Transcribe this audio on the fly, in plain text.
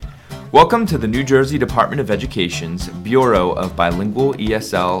Welcome to the New Jersey Department of Education's Bureau of Bilingual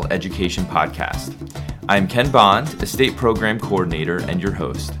ESL Education podcast. I'm Ken Bond, a state program coordinator and your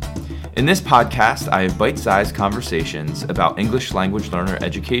host. In this podcast, I have bite-sized conversations about English language learner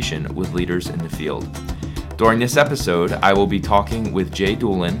education with leaders in the field. During this episode, I will be talking with Jay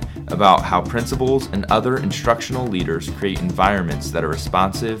Doolan about how principals and other instructional leaders create environments that are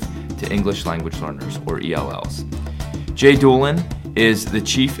responsive to English language learners, or ELLs. Jay Doolan is the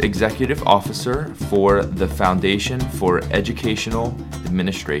Chief Executive Officer for the Foundation for Educational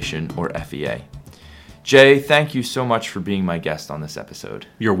Administration, or FEA. Jay, thank you so much for being my guest on this episode.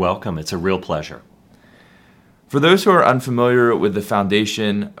 You're welcome. It's a real pleasure. For those who are unfamiliar with the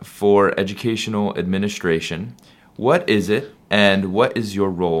Foundation for Educational Administration, what is it and what is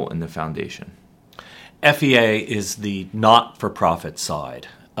your role in the foundation? FEA is the not-for-profit side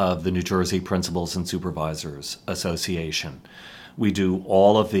of the New Jersey Principals and Supervisors Association. We do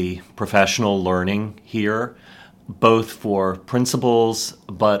all of the professional learning here, both for principals,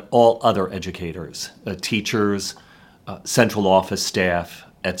 but all other educators, teachers, central office staff,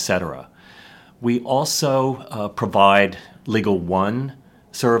 etc. We also provide Legal One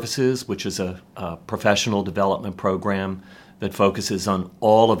services, which is a professional development program that focuses on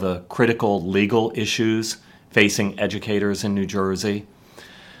all of the critical legal issues facing educators in New Jersey.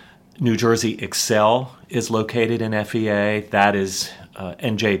 New Jersey Excel is located in FEA. That is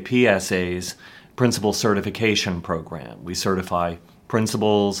NJPSA's principal certification program. We certify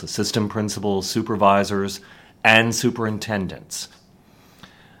principals, assistant principals, supervisors, and superintendents.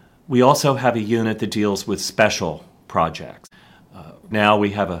 We also have a unit that deals with special projects. Now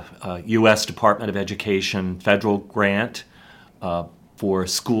we have a U.S. Department of Education federal grant for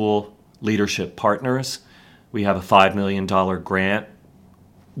school leadership partners. We have a $5 million grant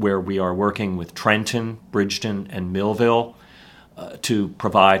where we are working with Trenton, Bridgeton, and Millville to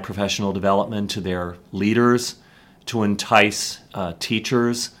provide professional development to their leaders, to entice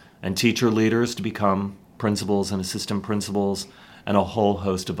teachers and teacher leaders to become principals and assistant principals, and a whole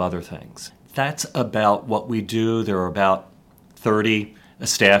host of other things. That's about what we do. There are about 30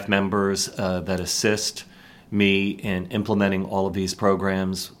 staff members that assist me in implementing all of these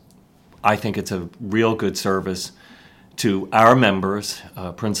programs. I think it's a real good service to our members,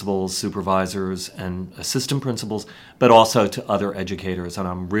 principals, supervisors, and assistant principals, but also to other educators. And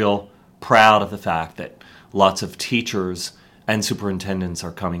I'm real proud of the fact that lots of teachers and superintendents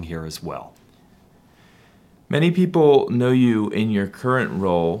are coming here as well. Many people know you in your current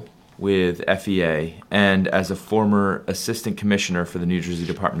role with FEA and as a former assistant commissioner for the New Jersey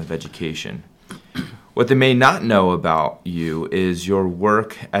Department of Education. What they may not know about you is your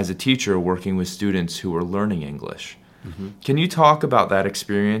work as a teacher working with students who are learning English. Mm-hmm. Can you talk about that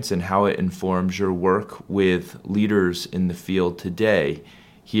experience and how it informs your work with leaders in the field today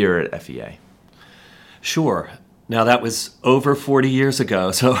here at FEA? Sure. Now, that was over 40 years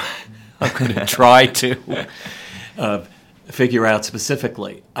ago, so I'm going to try to figure out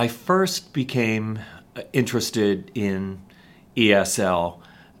specifically. I first became interested in ESL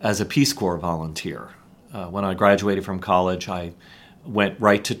as a Peace Corps volunteer. When I graduated from college, I went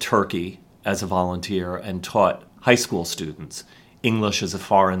right to Turkey as a volunteer and taught high school students English as a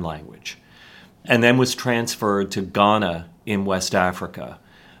foreign language, and then was transferred to Ghana in West Africa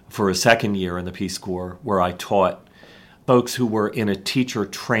for a second year in the Peace Corps, where I taught folks who were in a teacher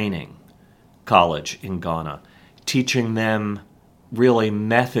training college in Ghana, teaching them really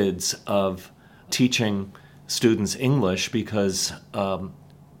methods of teaching students English, because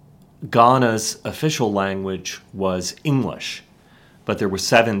Ghana's official language was English, but there were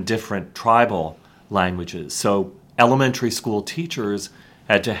 7 different tribal languages. So elementary school teachers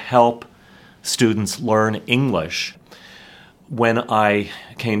had to help students learn English. When I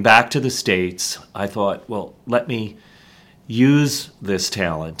came back to the States, I thought, well, let me use this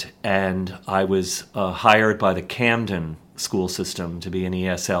talent. And I was hired by the Camden school system to be an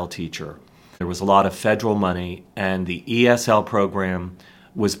ESL teacher. There was a lot of federal money, and the ESL program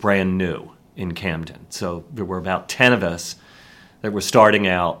was brand new in Camden. So there were about 10 of us that were starting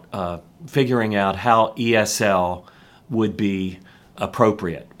out, figuring out how ESL would be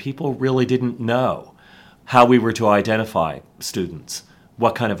appropriate. People really didn't know how we were to identify students,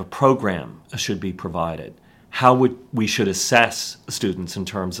 what kind of a program should be provided, how we should assess students in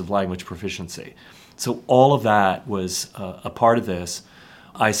terms of language proficiency. So all of that was a part of this.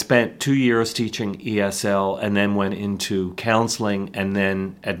 I spent 2 years teaching ESL and then went into counseling and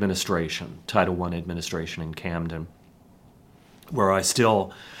then administration, Title I administration in Camden, where I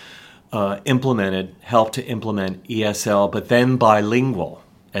still helped to implement ESL, but then bilingual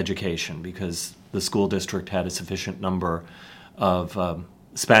education, because the school district had a sufficient number of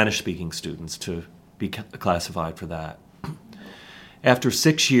Spanish-speaking students to be classified for that. After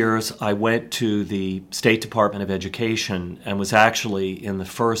 6 years, I went to the State Department of Education and was actually in the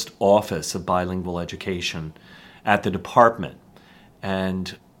first office of bilingual education at the department.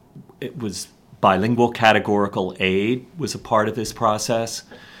 And it was bilingual categorical aid was a part of this process.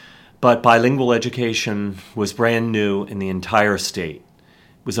 But bilingual education was brand new in the entire state.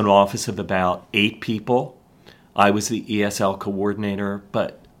 It was an office of about 8 people. I was the ESL coordinator,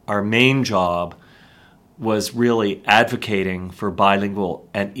 but our main job was really advocating for bilingual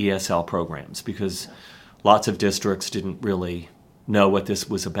and ESL programs because lots of districts didn't really know what this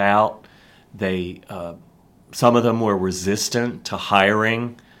was about. Some of them were resistant to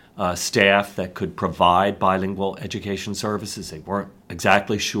hiring staff that could provide bilingual education services. They weren't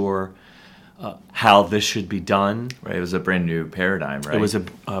exactly sure how this should be done. Right, it was a brand new paradigm, right? It was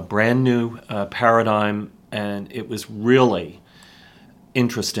a brand new paradigm, and it was really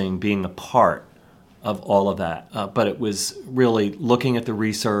interesting being a part of all of that. But it was really looking at the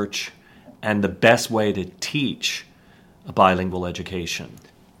research and the best way to teach a bilingual education.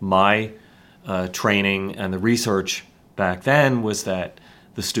 My training and the research back then was that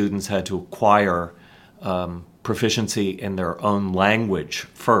the students had to acquire proficiency in their own language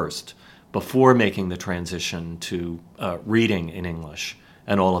first before making the transition to reading in English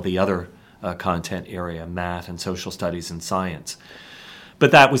and all of the other content area, math and social studies and science.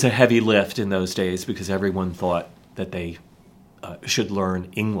 But that was a heavy lift in those days because everyone thought that they should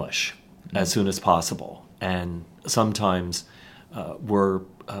learn English as soon as possible. And sometimes were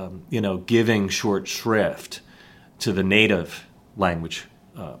giving short shrift to the native language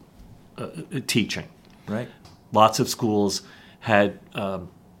teaching. Right. Lots of schools had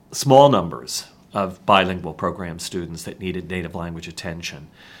small numbers of bilingual program students that needed native language attention.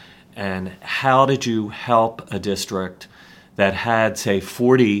 And how did you help a district that had, say,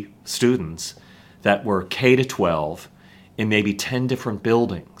 40 students that were K to 12 in maybe 10 different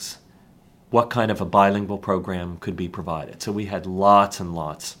buildings? What kind of a bilingual program could be provided? So we had lots and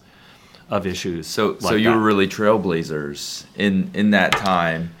lots of issues. So you were really trailblazers in that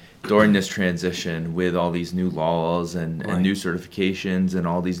time during this transition with all these new laws and new certifications and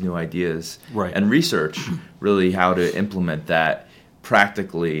all these new ideas and research, really how to implement that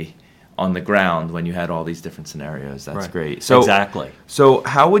practically on the ground when you had all these different scenarios. That's great. So, exactly. So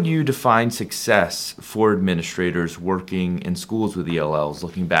how would you define success for administrators working in schools with ELLs,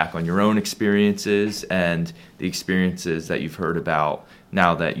 looking back on your own experiences and the experiences that you've heard about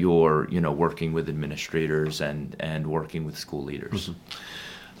now that you're working with administrators and working with school leaders?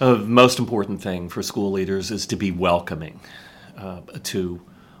 The most important thing for school leaders is to be welcoming to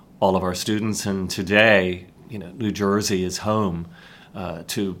all of our students. And today, New Jersey is home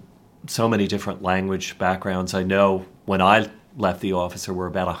to so many different language backgrounds. I know when I left the office, there were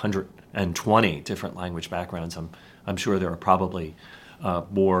about 120 different language backgrounds. I'm sure there are probably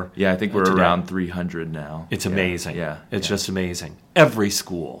more. Yeah, I think we're today. around 300 now. It's amazing. It's just amazing. Every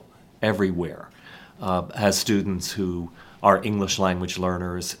school, everywhere, has students who are English language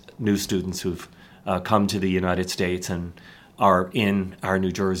learners, new students who've come to the United States and are in our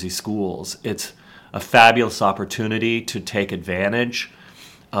New Jersey schools. It's a fabulous opportunity to take advantage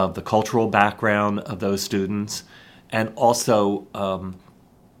of the cultural background of those students, and also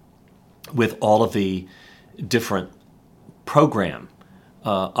with all of the different program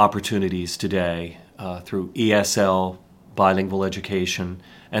opportunities today through ESL, bilingual education,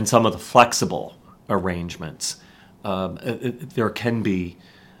 and some of the flexible arrangements. There can be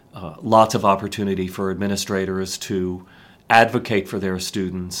lots of opportunity for administrators to advocate for their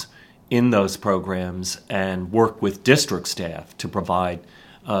students in those programs and work with district staff to provide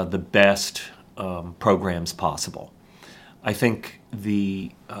the best programs possible. I think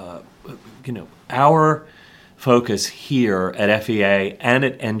our focus here at FEA and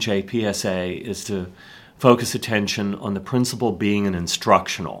at NJPSA is to focus attention on the principal being an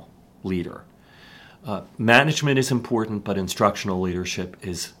instructional leader. Management is important, but instructional leadership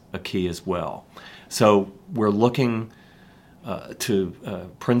is a key as well. So we're looking to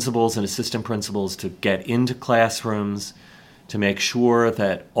principals and assistant principals to get into classrooms, to make sure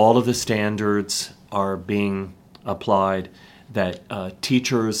that all of the standards are being applied, that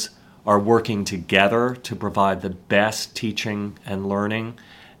teachers are working together to provide the best teaching and learning.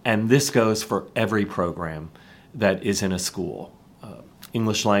 And this goes for every program that is in a school.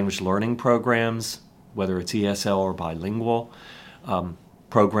 English language learning programs, whether it's ESL or bilingual,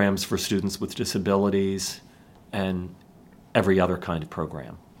 programs for students with disabilities, and every other kind of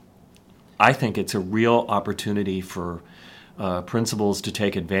program. I think it's a real opportunity for principals to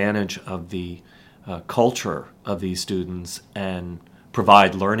take advantage of the culture of these students and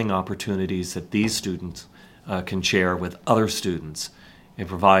provide learning opportunities that these students can share with other students. It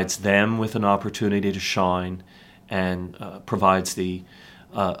provides them with an opportunity to shine and provides the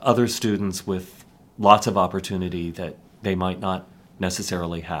other students with lots of opportunity that they might not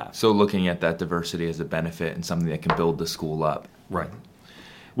necessarily have. So looking at that diversity as a benefit and something that can build the school up. Right.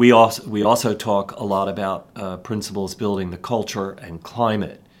 We also talk a lot about principals building the culture and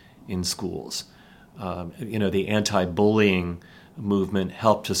climate in schools. The anti-bullying movement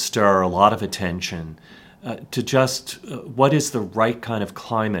helped to stir a lot of attention to just what is the right kind of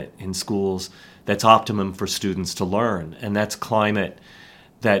climate in schools that's optimum for students to learn. And that's climate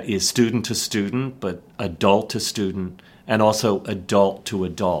that is student to student, but adult to student, and also adult to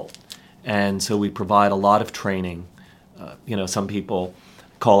adult. And so we provide a lot of training. Some people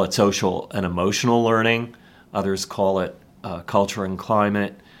call it social and emotional learning. Others call it culture and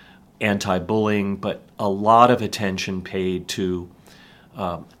climate, anti-bullying, but a lot of attention paid to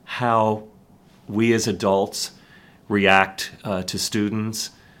how we as adults react to students,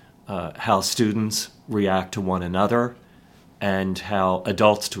 how students react to one another, and how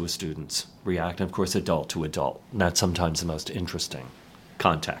adults to students react, and of course adult to adult. And that's sometimes the most interesting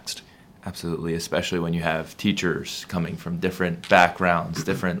context. Absolutely, especially when you have teachers coming from different backgrounds,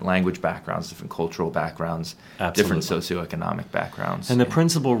 different language backgrounds, different cultural backgrounds, Absolutely. different socioeconomic backgrounds. And the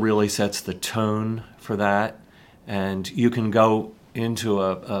principal really sets the tone for that. And you can go into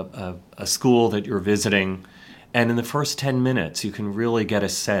a school that you're visiting, and in the first 10 minutes you can really get a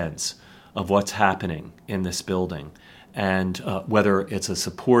sense of what's happening in this building, and whether it's a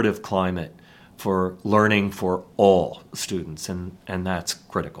supportive climate for learning for all students, and that's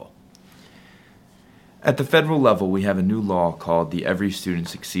critical. At the federal level, we have a new law called the Every Student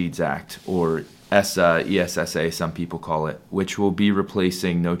Succeeds Act, or ESSA, some people call it, which will be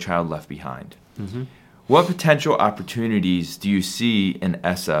replacing No Child Left Behind. Mm-hmm. What potential opportunities do you see in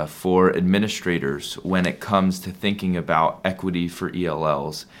ESSA for administrators when it comes to thinking about equity for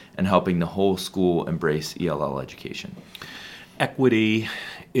ELLs and helping the whole school embrace ELL education? Equity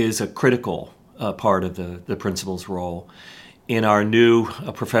is a critical part of the principal's role. In our new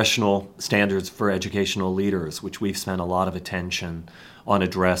professional standards for educational leaders, which we've spent a lot of attention on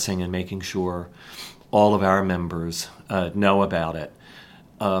addressing and making sure all of our members know about it,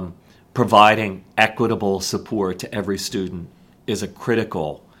 providing equitable support to every student is a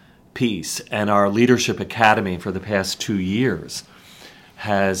critical piece. And our Leadership Academy for the past 2 years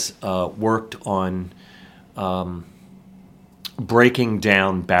has worked on breaking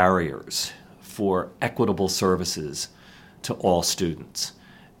down barriers for equitable services to all students.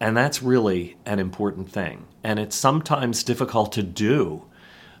 And that's really an important thing. And it's sometimes difficult to do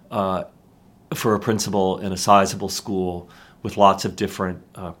for a principal in a sizable school with lots of different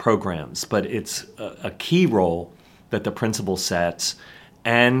programs. But it's a key role that the principal sets,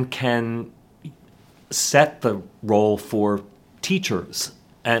 and can set the role for teachers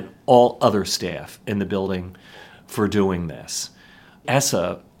and all other staff in the building for doing this.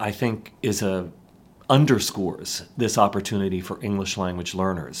 ESSA, I think, underscores this opportunity for English language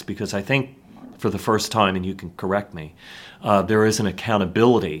learners, because I think for the first time, and you can correct me, there is an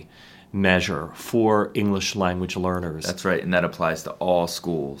accountability measure for English language learners. That's right, and that applies to all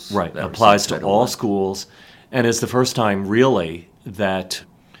schools. Right, applies to all schools, and it's the first time really that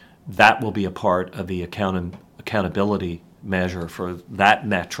will be a part of the accountability measure for that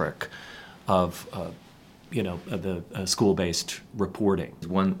metric of the school-based reporting.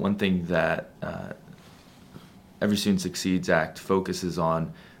 One thing that Every Student Succeeds Act focuses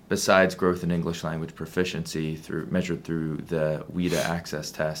on, besides growth in English language proficiency measured through the WIDA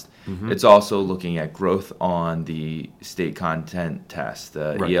access test, mm-hmm. It's also looking at growth on the state content test,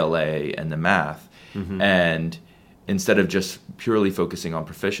 the right. ELA and the math. Mm-hmm. And instead of just purely focusing on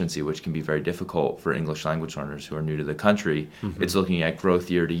proficiency, which can be very difficult for English language learners who are new to the country, mm-hmm. It's looking at growth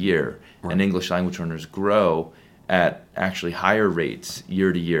year to year. Right. And English language learners grow at actually higher rates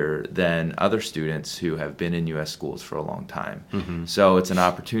year to year than other students who have been in U.S. schools for a long time. Mm-hmm. So it's an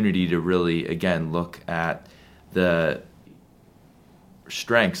opportunity to really, again, look at the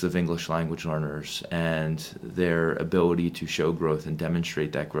strengths of English language learners and their ability to show growth and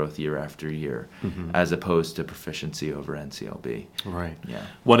demonstrate that growth year after year, mm-hmm. as opposed to proficiency over NCLB. Right. Yeah.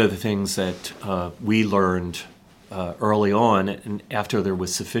 One of the things that we learned early on, and after there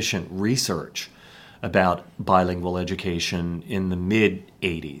was sufficient research about bilingual education in the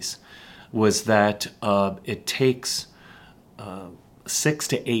mid-'80s, was that it takes 6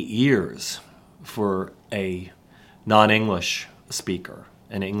 to 8 years for a non-English speaker,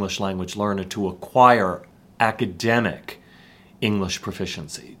 an English language learner, to acquire academic English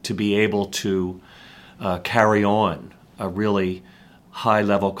proficiency, to be able to carry on a really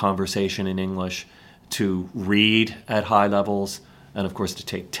high-level conversation in English, to read at high levels, and of course to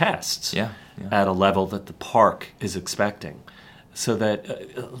take tests at a level that the PARC is expecting. So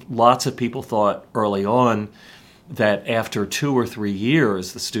that lots of people thought early on that after 2 or 3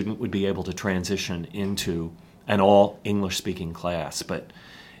 years, the student would be able to transition into an all English-speaking class. But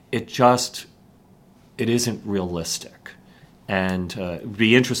it isn't realistic. And it would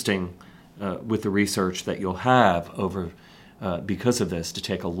be interesting with the research that you'll have over because of this to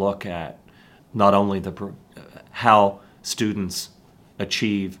take a look at not only how students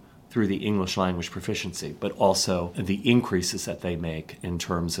achieve through the English language proficiency, but also the increases that they make in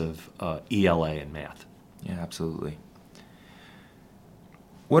terms of ELA and math. Yeah, absolutely.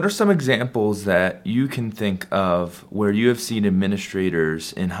 What are some examples that you can think of where you have seen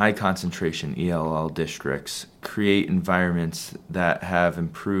administrators in high concentration ELL districts create environments that have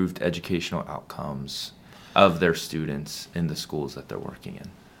improved educational outcomes of their students in the schools that they're working in?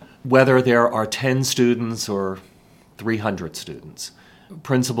 Whether there are 10 students or 300 students,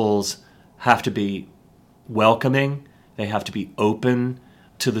 principals have to be welcoming, they have to be open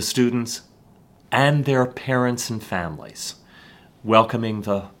to the students and their parents and families, welcoming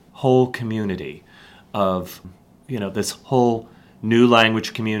the whole community of, this whole new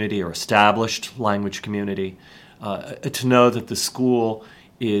language community or established language community, to know that the school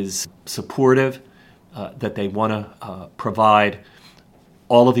is supportive, that they want to provide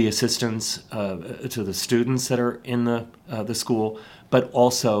all of the assistance to the students that are in the school, but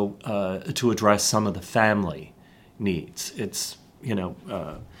also to address some of the family needs. It's,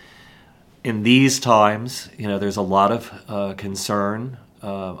 in these times, there's a lot of concern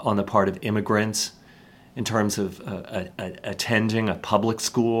on the part of immigrants in terms of attending a public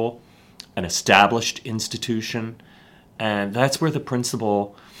school, an established institution, and that's where the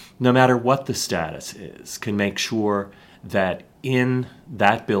principal, no matter what the status is, can make sure that in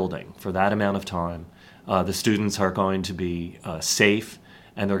that building for that amount of time, the students are going to be safe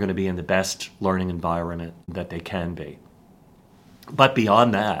and they're going to be in the best learning environment that they can be. But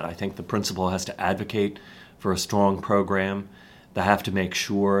beyond that, I think the principal has to advocate for a strong program. They have to make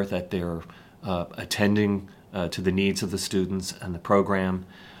sure that they're attending to the needs of the students and the program.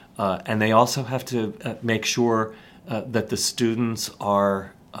 And they also have to make sure that the students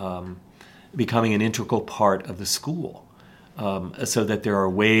are becoming an integral part of the school, so that there are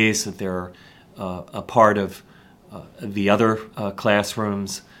ways that they're a part of the other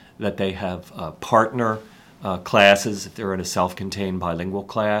classrooms, that they have partner classes, if they're in a self-contained bilingual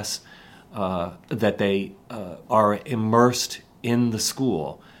class, that they are immersed in the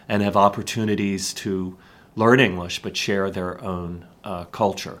school and have opportunities to learn English but share their own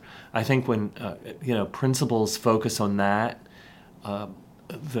culture. I think when principals focus on that,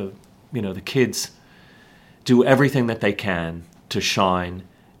 the kids do everything that they can to shine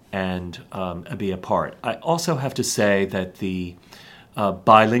and be a part. I also have to say that the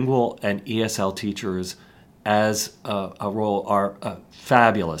bilingual and ESL teachers as a role are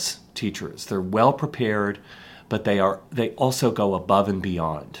fabulous teachers. They're well prepared, but they also go above and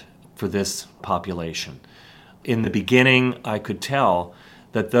beyond for this population. In the beginning, I could tell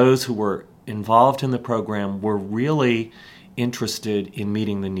that those who were involved in the program were really interested in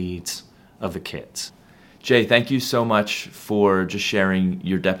meeting the needs of the kids. Jay, thank you so much for just sharing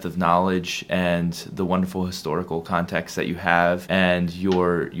your depth of knowledge and the wonderful historical context that you have and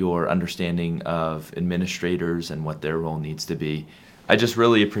your understanding of administrators and what their role needs to be. I just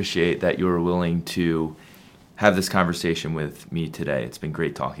really appreciate that you were willing to have this conversation with me today. It's been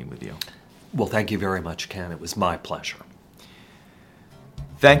great talking with you. Well, thank you very much, Ken. It was my pleasure.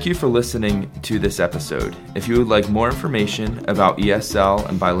 Thank you for listening to this episode. If you would like more information about ESL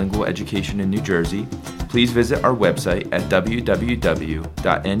and bilingual education in New Jersey, please visit our website at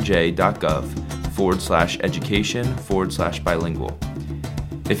www.nj.gov/education/bilingual.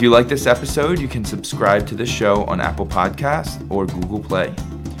 If you like this episode, you can subscribe to the show on Apple Podcasts or Google Play.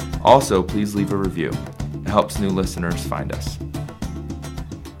 Also, please leave a review. It helps new listeners find us.